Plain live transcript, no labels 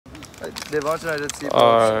Quick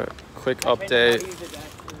update.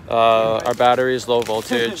 Our battery is low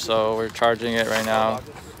voltage, so we're charging it right now.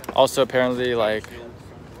 Also, apparently, like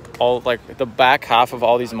the back half of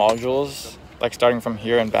all these modules, like starting from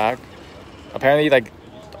here and back, apparently like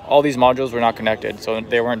all these modules were not connected, so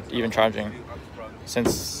they weren't even charging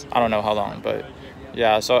since I don't know how long. But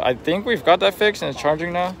yeah, so I think we've got that fixed and it's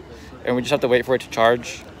charging now, and we just have to wait for it to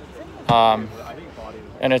charge.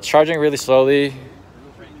 And it's charging really slowly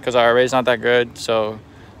because our array is not that good. So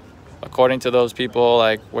according to those people,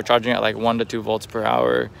 like we're charging at like 1 to 2 volts per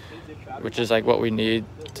hour, which is like what we need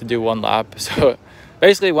to do 1 lap. So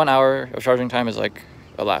basically 1 hour of charging time is like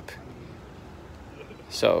a lap.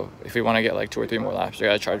 So if we want to get like 2 or 3 more laps, we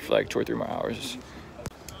gotta charge for like 2 or 3 more hours.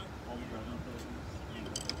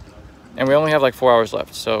 And we only have like 4 hours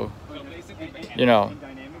left, so you know,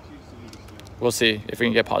 we'll see if we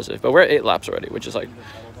can get positive. But we're at 8 laps already, which is like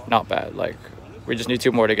not bad. Like we just need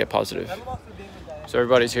 2 more to get positive. So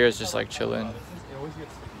everybody's here is just like chilling.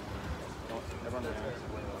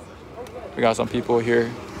 We got some people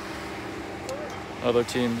here, other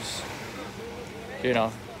teams, you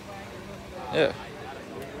know. Yeah.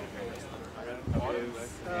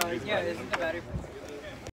 Yeah, isn't the battery